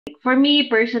For me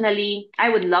personally, I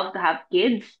would love to have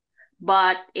kids,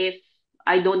 but if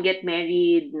I don't get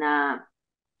married na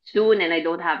soon and I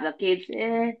don't have the kids,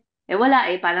 wala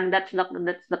eh. Parang that's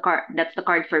the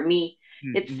card for me.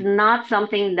 It's Mm-mm. not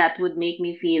something that would make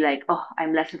me feel like, oh,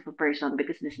 I'm less of a person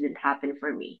because this didn't happen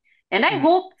for me. And I Mm.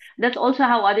 hope that's also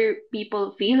how other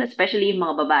people feel, especially yung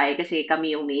mga babae, kasi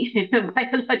kami yung may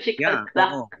biological Yeah,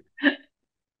 clock. oo.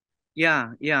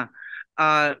 Yeah, yeah.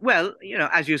 Well,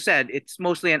 as you said, it's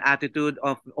mostly an attitude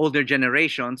of older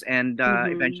generations, and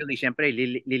Mm-hmm. eventually, syempre,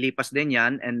 lilipas din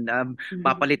yan, and Mm-hmm.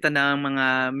 papalitan ng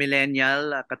mga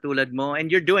millennial katulad mo,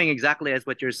 and you're doing exactly as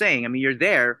what you're saying. I mean, you're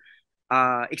there,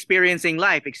 experiencing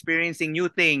life, experiencing new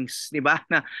things, di ba?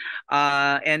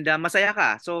 And masaya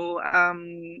ka. So,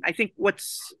 I think what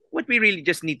we really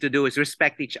just need to do is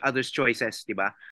respect each other's choices, di ba?